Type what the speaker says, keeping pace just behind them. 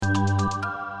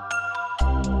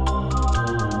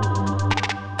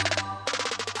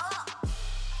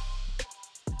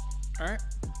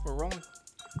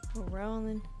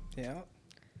Yeah.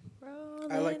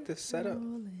 Rolling, I like this setup.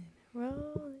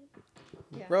 rolling.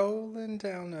 Yeah. Rolling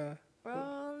down a.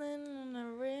 Rolling on the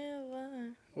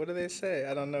river. What do they say?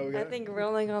 I don't know. I think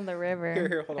rolling on the river.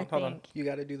 Here, hold I on, hold on. think. You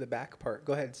got to do the back part.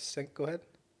 Go ahead, sing. Go ahead.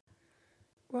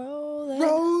 Rolling.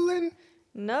 Rolling.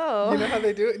 No. You know how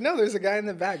they do it? No, there's a guy in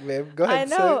the back, babe. Go ahead,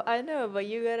 sing. I know, but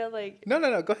you gotta like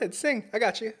No. Go ahead, sing. I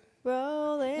got you.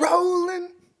 rolling. Rolling.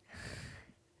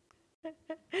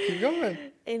 Keep going.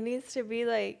 It needs to be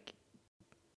like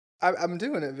I'm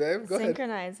doing it, babe. Go ahead.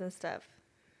 synchronized and stuff.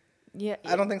 Yeah.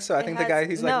 I don't think so. I think the guy,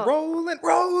 he's no. like,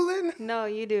 rolling. No,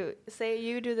 you do.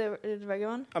 You do the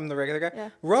regular one. I'm the regular guy. Yeah.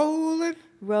 Rolling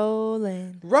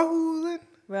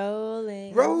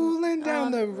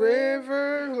down the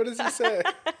river. What does he say?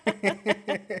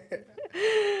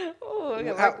 Oh,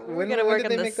 we're gonna work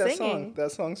on the make singing. that song?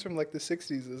 That song's from like the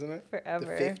 60s, isn't it?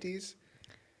 Forever. The 50s.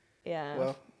 Yeah.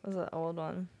 Well, it was an old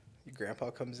one. your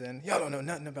grandpa comes in. Y'all don't know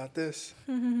nothing about this.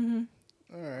 All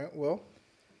right. Well,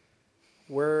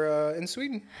 we're in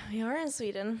Sweden. We are in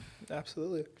Sweden.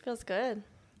 Absolutely. Feels good.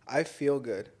 I feel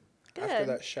good. Good. After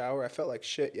that shower, I felt like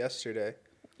shit yesterday.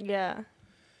 Yeah.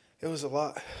 It was a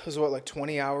lot. It was like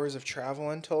 20 hours of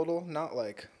traveling total? Not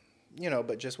like,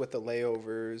 but just with the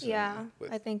layovers. Yeah,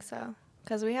 I think so.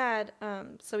 Because we had,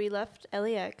 so we left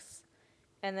LAX,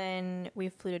 and then we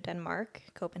flew to Denmark,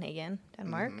 Copenhagen,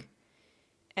 Denmark. Mm-hmm.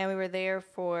 And we were there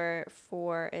for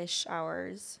 4-ish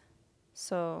hours.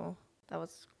 So that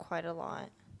was quite a lot.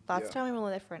 Last time we were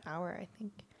only there for an hour, I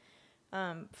think.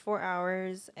 4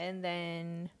 hours, and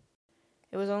then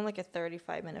it was only like a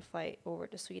 35-minute flight over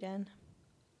to Sweden.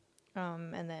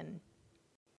 And then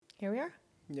here we are.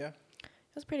 Yeah.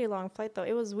 It was a pretty long flight, though.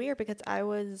 It was weird because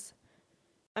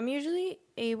I'm usually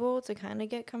able to kind of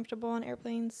get comfortable on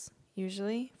airplanes,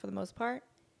 usually, for the most part.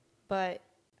 But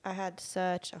I had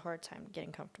such a hard time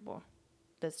getting comfortable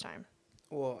this time.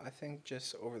 Well, I think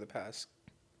just over the past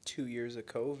 2 years of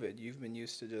COVID, you've been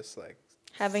used to just like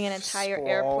having an entire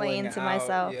airplane to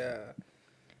myself. Yeah.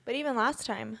 But even last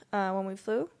time when we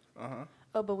flew. Uh-huh.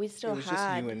 Oh, but we still had. It was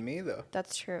just you and me, though.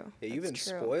 That's true. Yeah, you've been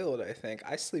spoiled, I think.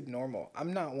 I sleep normal.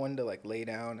 I'm not one to, like, lay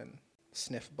down and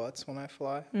sniff butts when I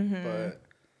fly. Mm-hmm. But,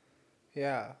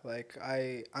 yeah, like,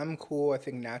 I'm cool, I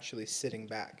think, naturally sitting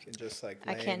back and just, like,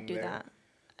 laying I can't do there. that.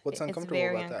 What's uncomfortable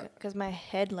about that? Because my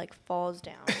head, like, falls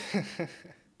down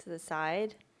to the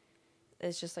side.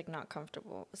 It's just, like, not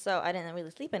comfortable. So I didn't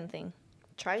really sleep anything.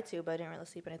 Tried to, but I didn't really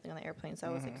sleep anything on the airplane, so I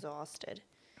was exhausted.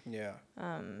 Yeah.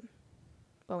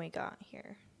 When we got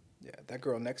here. Yeah, that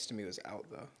girl next to me was out,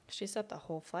 though. She slept the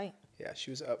whole flight. Yeah,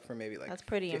 she was up for maybe like That's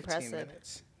pretty 15 impressive.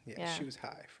 Minutes. Yeah, she was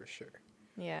high for sure.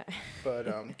 Yeah. But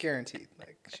guaranteed,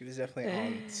 like she was definitely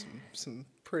on some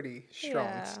pretty strong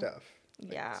stuff.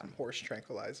 Like some horse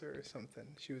tranquilizer or something.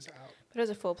 She was out. But it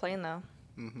was a full plane, though.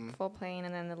 Mm-hmm. Full plane,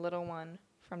 and then the little one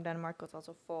from Denmark was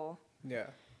also full. Yeah.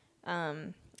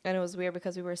 And it was weird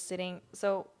because we were sitting.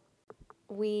 So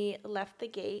we left the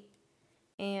gate.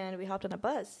 And we hopped on a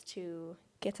bus to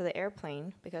get to the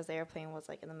airplane because the airplane was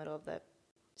like in the middle of the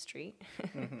street.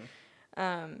 Mm-hmm.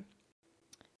 And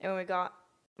when we got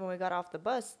off the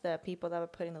bus, the people that were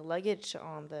putting the luggage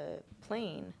on the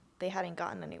plane, they hadn't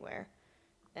gotten anywhere,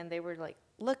 and they were like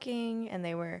looking and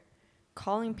they were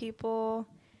calling people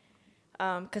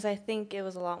because I think it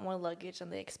was a lot more luggage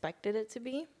than they expected it to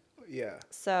be. Yeah.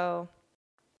 So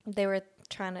they were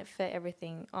trying to fit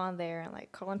everything on there and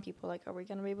like calling people like, are we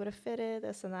going to be able to fit it,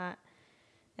 this and that.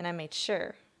 And I made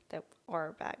sure that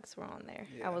our bags were on there.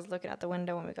 I was looking out the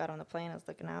window when we got on the plane. I was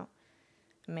looking out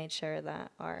and made sure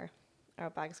that our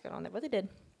bags got on there, but they did.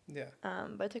 Yeah.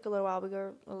 But it took a little while. We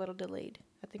were a little delayed.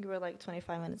 I think we were like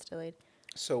 25 minutes delayed.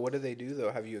 So what do they do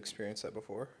though? Have you experienced that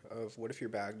before? Of what if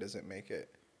your bag doesn't make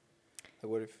it?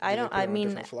 Like what if I don't. I mean, a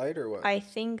different flight or what? I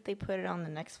think they put it on the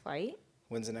next flight.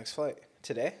 When's the next flight?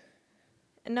 Today?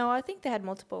 No, I think they had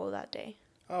multiple that day.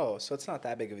 Oh, so it's not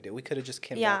that big of a deal. We could have just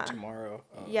came back tomorrow.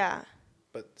 Yeah.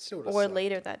 But still. Or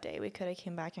later that day, we could have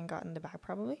came back and gotten the bag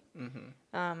probably.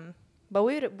 Mm-hmm. But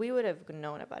we would have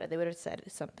known about it. They would have said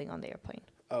something on the airplane.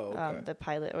 Oh, okay. The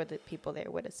pilot or the people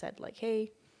there would have said like,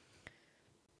 "Hey,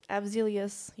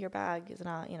 Abzelius, your bag is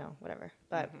not, whatever."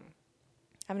 But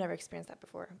I've never experienced that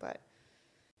before. But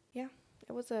yeah,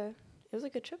 it was a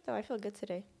good trip though. I feel good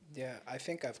today. Yeah, I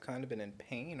think I've kind of been in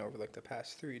pain over like the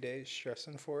past 3 days,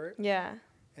 stressing for it. Yeah.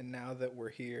 And now that we're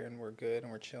here and we're good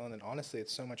and we're chilling, and honestly,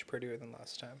 it's so much prettier than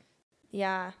last time.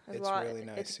 Yeah, it's really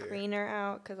nice. It's here. Greener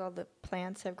out because all the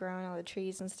plants have grown, all the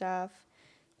trees and stuff.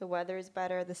 The weather is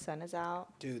better. The sun is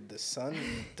out. Dude, the sun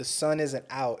isn't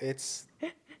out. It's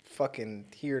fucking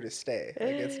here to stay. Like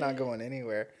it's not going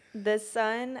anywhere. The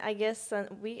sun, I guess,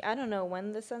 I don't know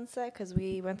when the sun set because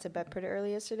we went to bed pretty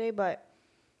early yesterday, but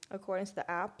according to the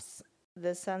apps,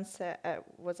 the sunset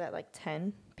was at like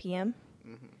 10 p.m.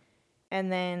 Mm-hmm.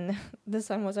 And then the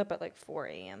sun was up at like 4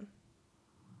 a.m.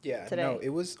 Yeah, today. no, it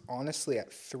was honestly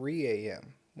at 3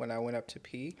 a.m. when I went up to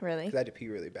pee. Really? Because I had to pee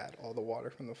really bad. All the water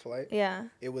from the flight. Yeah.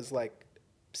 It was like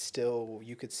still,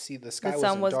 you could see the sky The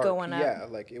sun was dark. going up. Yeah,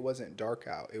 like it wasn't dark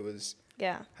out. It was,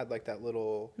 Yeah. had like that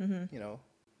little, Mm-hmm. you know,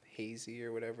 hazy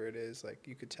or whatever it is. Like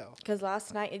you could tell. Because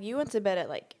last night, you went to bed at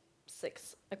like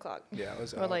 6 o'clock. Yeah, it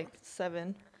was or like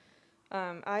 7.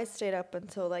 I stayed up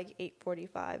until like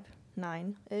 8:45,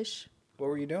 9-ish. What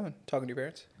were you doing? Talking to your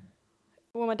parents?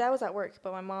 Well, my dad was at work,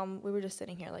 but my mom, we were just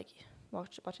sitting here like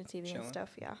watching TV Chilling. and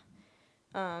stuff. Yeah.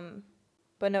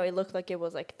 But no, it looked like it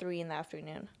was like 3 in the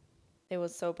afternoon. It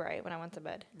was so bright when I went to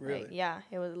bed. Really? Like, yeah,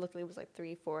 it looked like it was like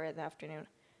 3, 4 in the afternoon.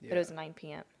 Yeah. But it was 9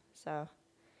 p.m. So.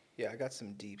 Yeah, I got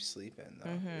some deep sleep in though.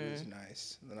 Mm-hmm. It was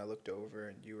nice. And then I looked over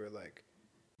and you were like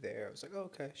there. I was like, oh,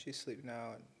 okay, she's asleep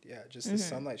now. And yeah, just the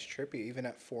sunlight's trippy. Even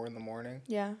at 4 in the morning.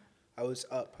 Yeah. I was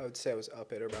up. I would say I was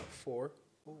up at about 4.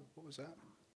 Oh, what was that?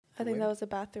 I think that was a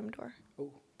bathroom door.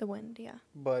 Oh. The wind, yeah.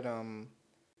 But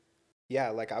yeah,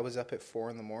 like I was up at 4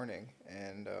 in the morning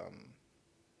and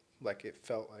like it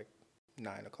felt like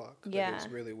 9 o'clock. Yeah. Like, it was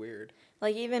really weird.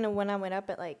 Like even when I went up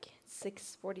at like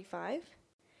 6:45,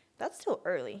 that's still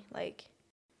early. Like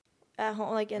at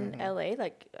home, like in LA,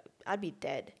 like I'd be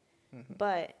dead. Mm-hmm.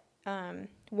 But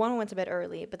one went to bed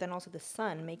early, but then also the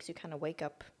sun makes you kind of wake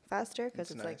up faster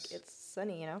because it's nice. like it's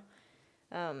sunny, you know.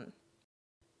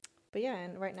 But yeah,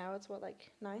 and right now it's what,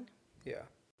 like 9? Yeah.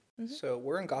 Mm-hmm. So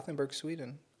we're in Gothenburg,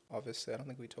 Sweden. Obviously, I don't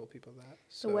think we told people that.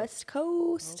 So. The West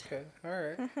Coast. Okay. All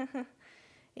right.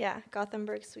 Yeah,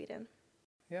 Gothenburg, Sweden.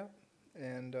 Yeah.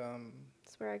 And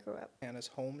That's where I grew up. Hannah's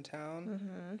hometown.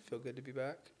 Mm-hmm. Feel good to be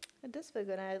back. It does feel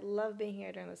good. I love being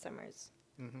here during the summers.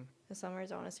 Mm-hmm. The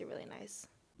summers are honestly really nice.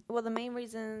 Well, the main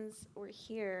reasons we're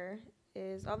here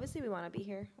is obviously we want to be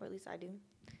here, or at least I do,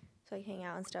 so I can hang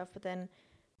out and stuff. But then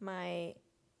my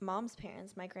mom's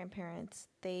parents, my grandparents,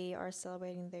 they are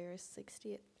celebrating their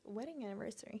 60th wedding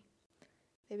anniversary.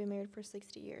 They've been married for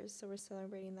 60 years, so we're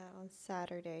celebrating that on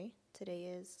Saturday.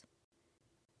 Today is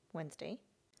Wednesday.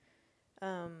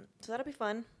 So that'll be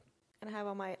fun. Gonna have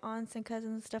all my aunts and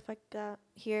cousins and stuff like that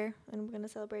here, and we're gonna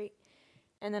celebrate.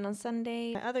 And then on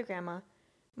Sunday, my other grandma,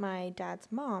 my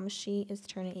dad's mom, she is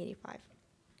turning 85.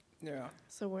 Yeah.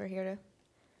 So we're here to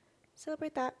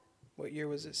celebrate that. What year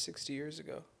was it? 60 years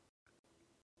ago?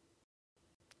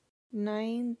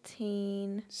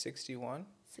 1962.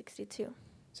 61?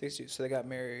 60. So they got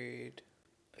married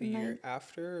a year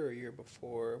after or a year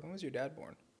before? When was your dad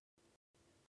born?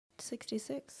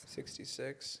 66.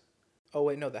 66. Oh,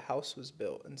 wait, no, the house was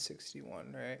built in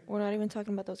 61, right? We're not even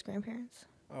talking about those grandparents.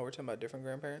 Oh, we're talking about different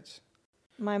grandparents?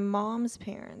 My mom's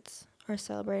parents are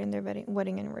celebrating their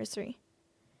wedding anniversary.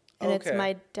 And it's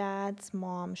my dad's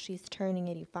mom. She's turning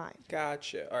 85.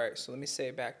 Gotcha. All right, so let me say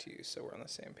it back to you so we're on the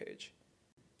same page.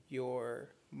 Your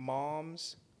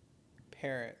mom's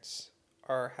parents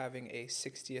are having a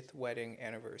 60th wedding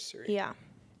anniversary. Yeah.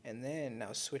 And then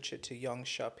now switch it to young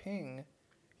Xiaoping.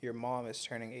 Your mom is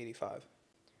turning 85.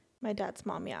 My dad's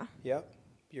mom, yeah. Yep.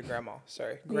 Your grandma,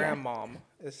 sorry. Grandmom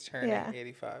is turning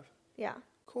 85. Yeah.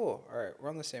 Cool. All right, we're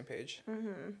on the same page.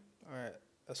 Mm-hmm. All right,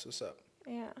 that's what's up.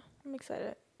 Yeah, I'm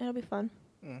excited. It'll be fun.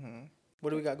 Mm-hmm. What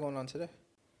do we got going on today?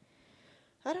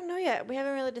 I don't know yet. We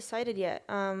haven't really decided yet.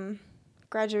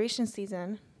 Graduation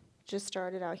season just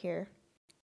started out here.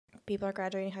 People are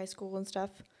graduating high school and stuff.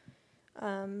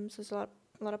 So there's a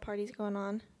lot of parties going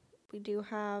on. We do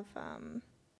have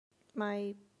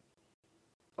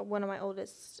one of my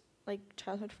oldest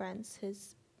childhood friends.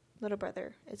 His little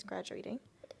brother is graduating,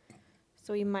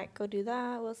 so we might go do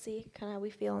that. We'll see kind of how we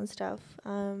feel and stuff.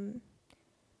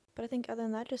 But I think other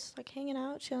than that, just hanging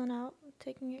out, chilling out,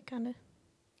 taking it kind of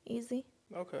easy.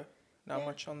 Okay. Not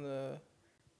much on the.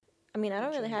 I mean, I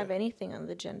don't really have anything on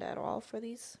the agenda at all for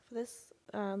this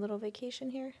little vacation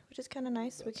here, which is kind of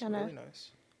nice. That's we kind of really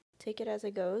nice. Take it as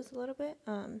it goes a little bit.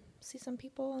 See some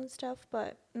people and stuff,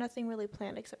 but nothing really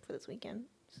planned except for this weekend.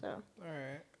 So. All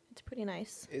right. It's pretty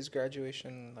nice. Is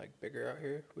graduation bigger out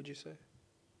here, would you say?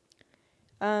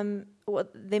 Well,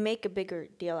 they make a bigger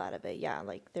deal out of it. Yeah,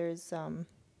 there's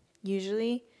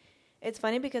usually, it's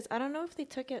funny because I don't know if they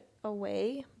took it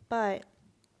away, but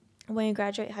when you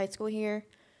graduate high school here,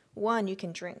 one, you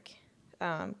can drink,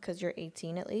 because you're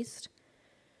 18 at least.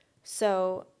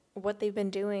 So what they've been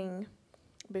doing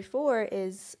before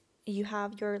is you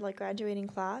have your graduating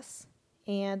class,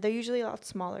 and they're usually a lot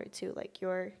smaller too.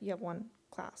 You have one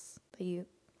class that you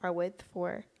are with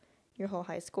for your whole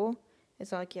high school,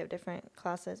 It's not like you have different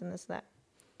classes and this and that.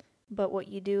 But what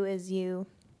you do is you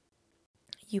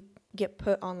get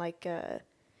put on like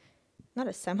not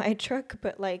a semi truck,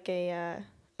 but like a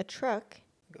truck.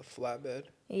 Like a flatbed.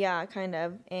 Yeah, kind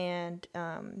of. And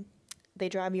they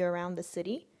drive you around the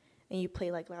city, and you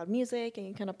play like loud music, and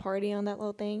you kind of party on that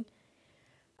little thing.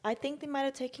 I think they might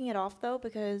have taken it off though,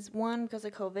 because of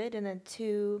COVID, and then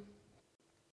 2,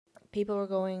 people were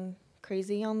going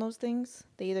crazy on those things.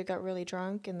 They either got really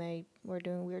drunk and they were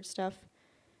doing weird stuff.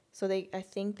 So I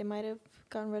think they might have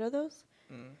gotten rid of those.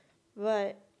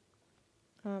 But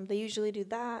they usually do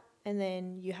that, and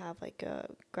then you have like a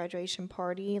graduation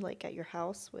party like at your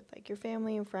house with like your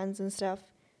family and friends and stuff.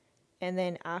 And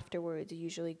then afterwards you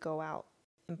usually go out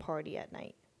and party at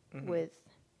night with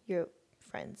your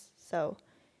friends. So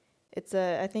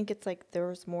I think it's like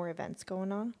there's more events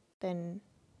going on than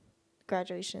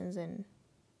graduations in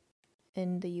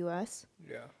the US.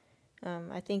 Yeah.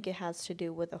 I think it has to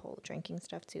do with the whole drinking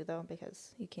stuff too, though,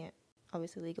 because you can't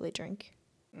obviously legally drink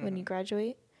when you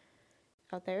graduate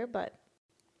out there, but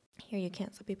here you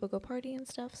can't, so people go party and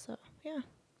stuff. So yeah.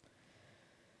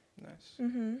 Nice.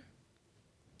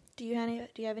 Do you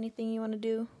have anything you want to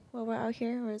do while we're out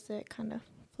here, or is it kind of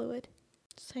fluid,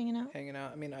 just hanging out?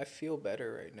 I mean, I feel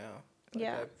better right now. Like,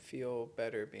 Yeah. I feel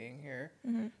better being here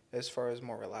as far as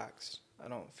more relaxed. I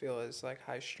don't feel as like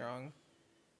high strung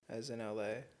as in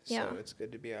LA. Yeah. So it's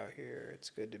good to be out here.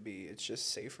 It's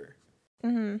just safer.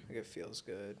 Like, it feels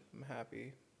good. I'm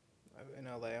happy. In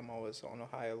LA, I'm always on a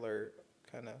high alert,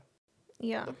 kind of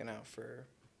looking out for,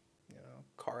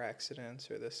 car accidents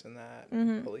or this and that,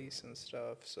 and police and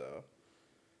stuff. So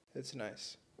it's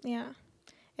nice. Yeah.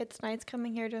 It's nice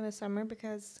coming here during the summer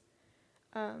because,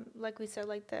 like we said,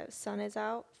 like the sun is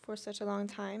out for such a long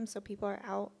time. So people are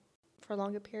out for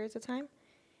longer periods of time.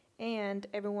 And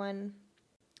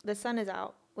the sun is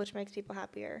out, which makes people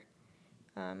happier.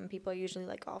 People are usually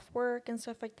like off work and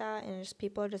stuff like that. And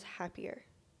people are just happier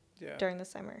during the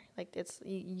summer. Like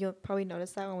you'll probably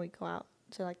notice that when we go out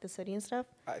to like the city and stuff.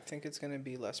 I think it's going to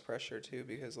be less pressure too,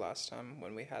 because last time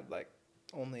when we had like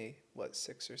only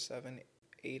 6 or 7,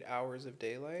 8 hours of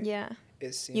daylight,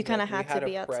 it seemed you kind of had to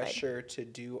be outside. Pressure to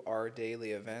do our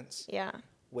daily events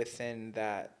within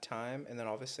that time, and then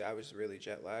obviously I was really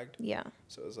jet lagged,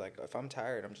 so it was like, if I'm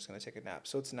tired, I'm just going to take a nap.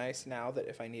 So it's nice now that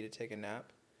if I need to take a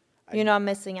nap, you're not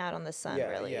missing out on the sun,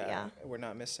 really. We're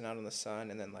not missing out on the sun,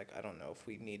 and then like, I don't know, if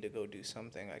we need to go do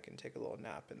something, I can take a little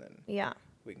nap, and then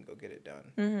we can go get it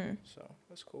done. So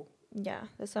that's cool. Yeah,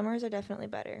 the summers are definitely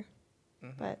better.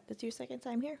 But it's your second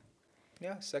time here.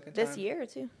 Yeah, second time. This year,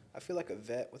 too. I feel like a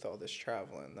vet with all this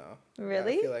traveling, though.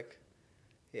 Really? I feel like,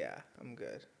 I'm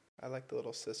good. I like the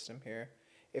little system here.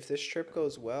 If this trip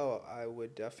goes well, I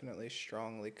would definitely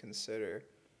strongly consider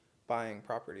buying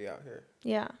property out here.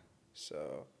 Yeah.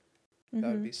 So that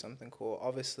would be something cool.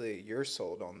 Obviously, you're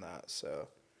sold on that. So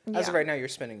as of right now, you're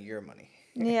spending your money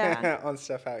on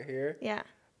stuff out here. Yeah.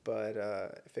 But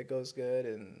if it goes good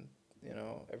and,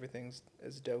 everything's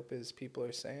as dope as people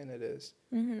are saying it is,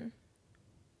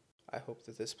 I hope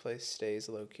that this place stays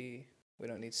low key. We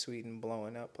don't need Sweden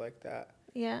blowing up like that.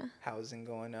 Yeah. Housing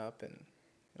going up and.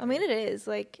 I mean, it is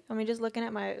just looking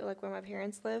at where my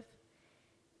parents live.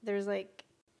 There's like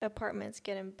apartments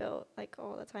getting built like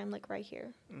all the time, like right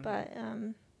here. But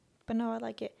no, I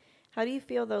like it. How do you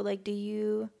feel though? Like,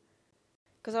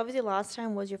 because obviously last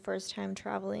time was your first time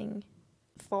traveling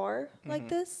far like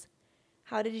this.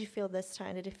 How did you feel this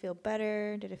time? Did it feel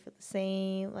better? Did it feel the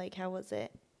same? Like, how was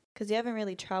it? Because you haven't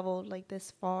really traveled like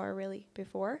this far really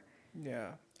before.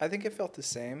 Yeah, I think it felt the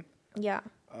same. Yeah.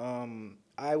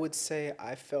 I would say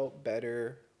I felt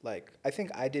better. Like, I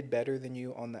think I did better than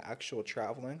you on the actual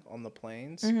traveling on the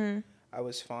planes. I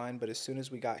was fine, but as soon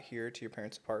as we got here to your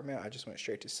parents' apartment, I just went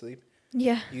straight to sleep.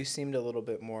 Yeah. You seemed a little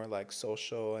bit more like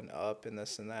social and up and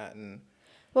this and that.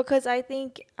 Well, because I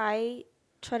think I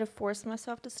try to force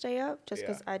myself to stay up just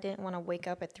because I didn't want to wake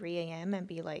up at 3 a.m. and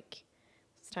be like,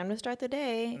 it's time to start the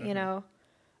day,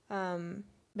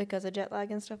 because of jet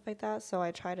lag and stuff like that. So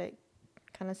I try to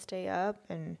kind of stay up.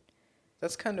 And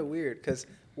that's kind of weird because,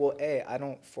 I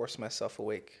don't force myself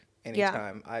awake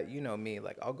anytime. You know me,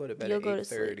 like, I'll go to bed at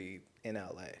 8:30 in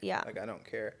LA. Yeah. Like, I don't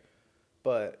care.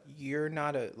 But you're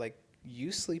not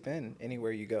you sleep in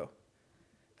anywhere you go.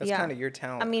 That's kind of your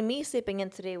talent. I mean, me sleeping in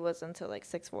today was until like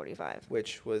 6:45.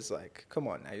 Which was like, come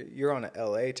on now, you're on a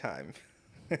LA time.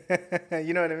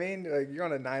 You know what I mean? Like, you're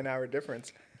on a 9-hour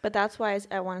difference. But that's why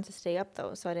I wanted to stay up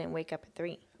though, so I didn't wake up at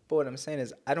 3. But what I'm saying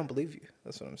is, I don't believe you.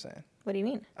 That's what I'm saying. What do you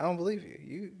mean? I don't believe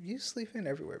you. You sleep in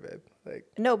everywhere, babe. Like,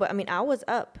 no, but I mean, I was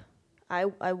up. I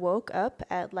woke up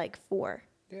at like 4.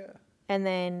 Yeah. And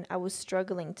then I was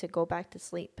struggling to go back to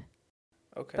sleep.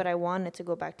 Okay. But I wanted to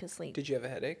go back to sleep. Did you have a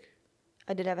headache?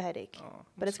 I did have a headache, Oh,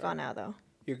 but it's gone now though.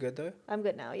 You're good though? I'm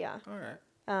good now, yeah. All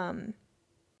right.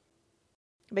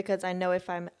 Because I know if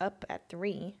I'm up at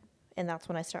 3 and that's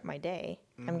when I start my day,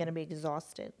 I'm going to be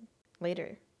exhausted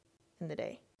later in the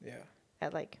day. Yeah.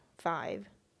 At like 5.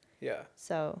 Yeah.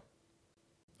 So.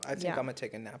 I think I'm going to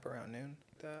take a nap around noon.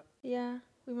 Yeah.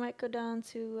 We might go down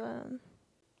to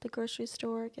the grocery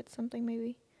store, get something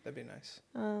maybe. That'd be nice.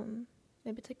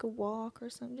 Maybe take a walk or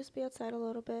something. Just be outside a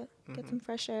little bit. Get some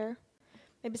fresh air.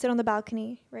 Maybe sit on the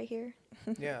balcony right here.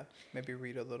 Yeah. Maybe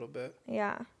read a little bit.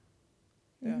 Yeah.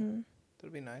 Yeah.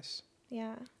 That'll be nice.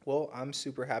 Yeah. Well, I'm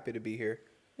super happy to be here.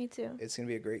 Me too. It's going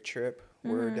to be a great trip.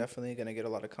 We're definitely going to get a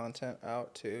lot of content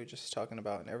out too, just talking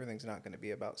about, and everything's not going to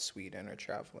be about Sweden or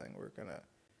traveling. We're going to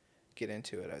get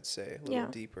into it, I'd say, a little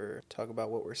deeper, talk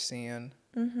about what we're seeing,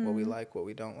 what we like, what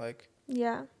we don't like.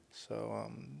 Yeah. So,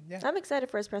 yeah. I'm excited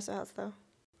for Espresso House though.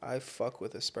 I fuck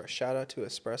with Espresso. Shout out to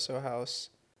Espresso House.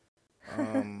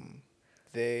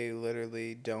 They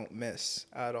literally don't miss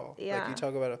at all. Yeah. Like, you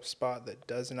talk about a spot that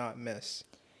does not miss.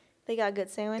 They got good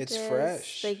sandwiches. It's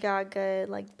fresh. They got good,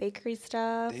 like, bakery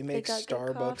stuff. They make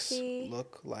Starbucks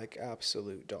look like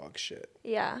absolute dog shit.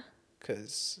 Yeah.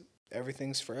 Because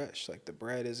everything's fresh. Like, the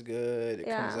bread is good. It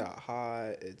comes out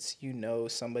hot. It's,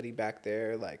 somebody back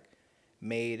there, like,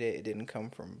 made it. It didn't come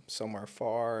from somewhere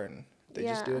far. And they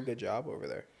just do a good job over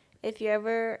there. If you're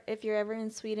ever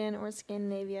in Sweden or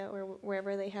Scandinavia or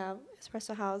wherever they have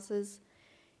espresso houses,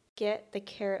 get the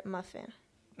carrot muffin.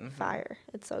 Fire.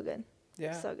 It's so good.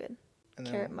 Yeah. So good. And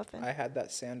carrot muffin. I had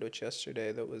that sandwich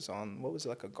yesterday that was on, what was it,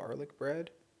 like a garlic bread?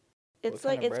 It's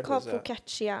like, it's called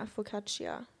focaccia.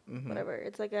 Focaccia. Whatever.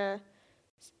 It's like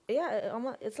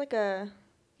it's like a,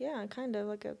 kind of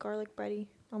like a garlic bready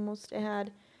almost. It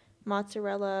had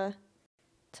mozzarella,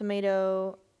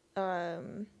 tomato,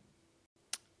 what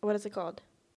is it called?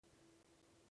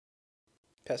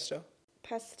 Pesto,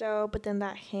 but then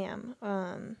that ham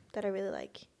that I really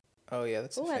like. Oh, yeah,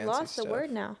 that's the fancy I lost stuff. the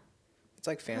word now. It's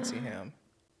like fancy ham.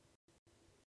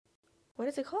 What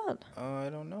is it called? I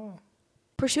don't know.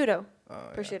 Prosciutto. Oh,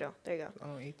 prosciutto. Yeah. There you go.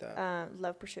 Oh, eat that.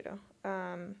 Love prosciutto.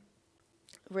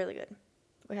 Really good.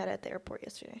 We had it at the airport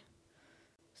yesterday.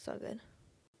 So good.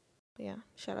 But yeah,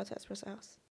 shout out to Espresso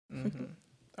House.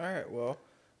 All right, well,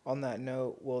 on that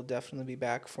note, we'll definitely be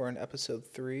back for an episode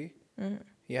 3.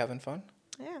 You having fun?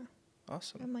 Yeah.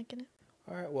 Awesome. I'm liking it.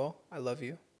 All right, well, I love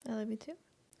you. I love you too.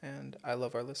 And I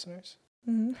love our listeners.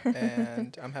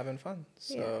 And I'm having fun.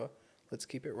 So let's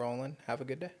keep it rolling. Have a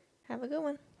good day. Have a good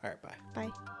one. All right, bye.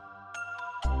 Bye.